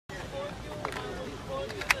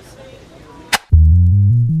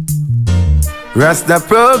Rasta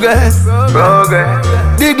Progrez.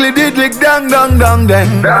 Diggly diggly dang dang dang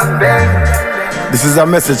dang. This is a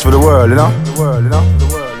message for the world, you know.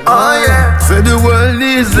 Oh yeah. Say the world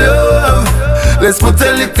needs love. Let's put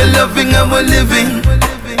a little loving and we're living.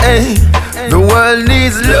 Hey, the world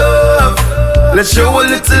needs love. Let's show a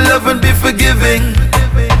little love and be forgiving.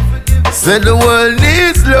 Say the world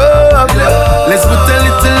needs love. Let's put a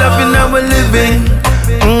little loving and we're living.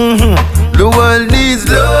 The world needs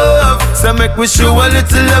love. So make we show a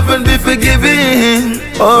little love and be forgiving.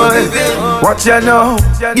 Oh, what you know?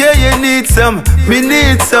 Yeah, you need some, me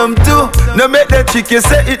need some too. No make that trick you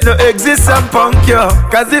say it no exist and punk you.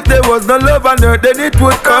 Cause if there was no love on earth, then it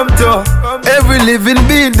would come to every living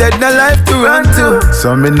being dead, no life to run to.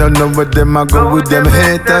 So me no know what them I go with them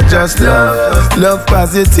hate or just love. Love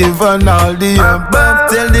positive and all the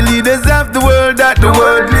above. Tell the leaders of the world that the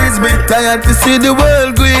world needs me. Tired to see the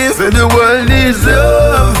world grieve. So the world needs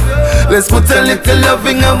love. Let's put a little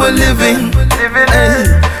loving and we're living. Hey,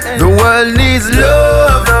 the world needs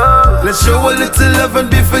love. Let's show a little love and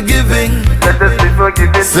be forgiving. Let us be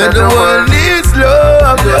forgiving. So the world needs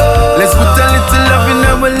love. Let's put a little loving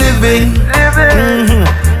and we're living.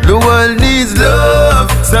 The world needs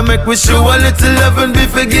love. So make we show a little love and be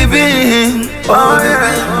forgiving. Oh,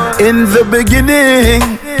 in the beginning,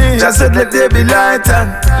 just said let there be light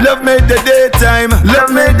and love made the daytime,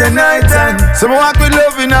 love made the night time. So I walk with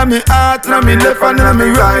love in my heart, and me left and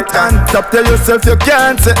me right hand. Stop tell yourself you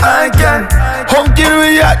can't, say I can. How can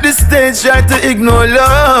we at this stage try to ignore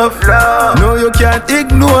love? No, you can't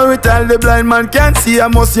ignore it. All the blind man can't see. I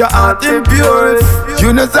must your heart impure.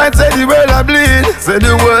 You know I say the world I bleed. Say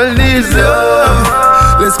the world needs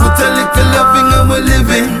love. Let's put a little loving and we're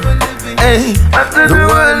living. Hey, the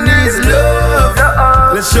world needs love.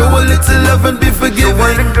 Let's show a little love and be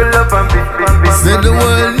forgiving. Say the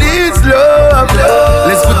world needs love.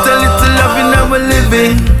 Let's put a little loving and we're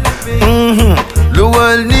living. The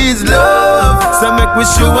world needs love. So make we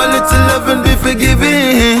show a little love and be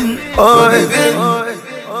forgiving. Oh,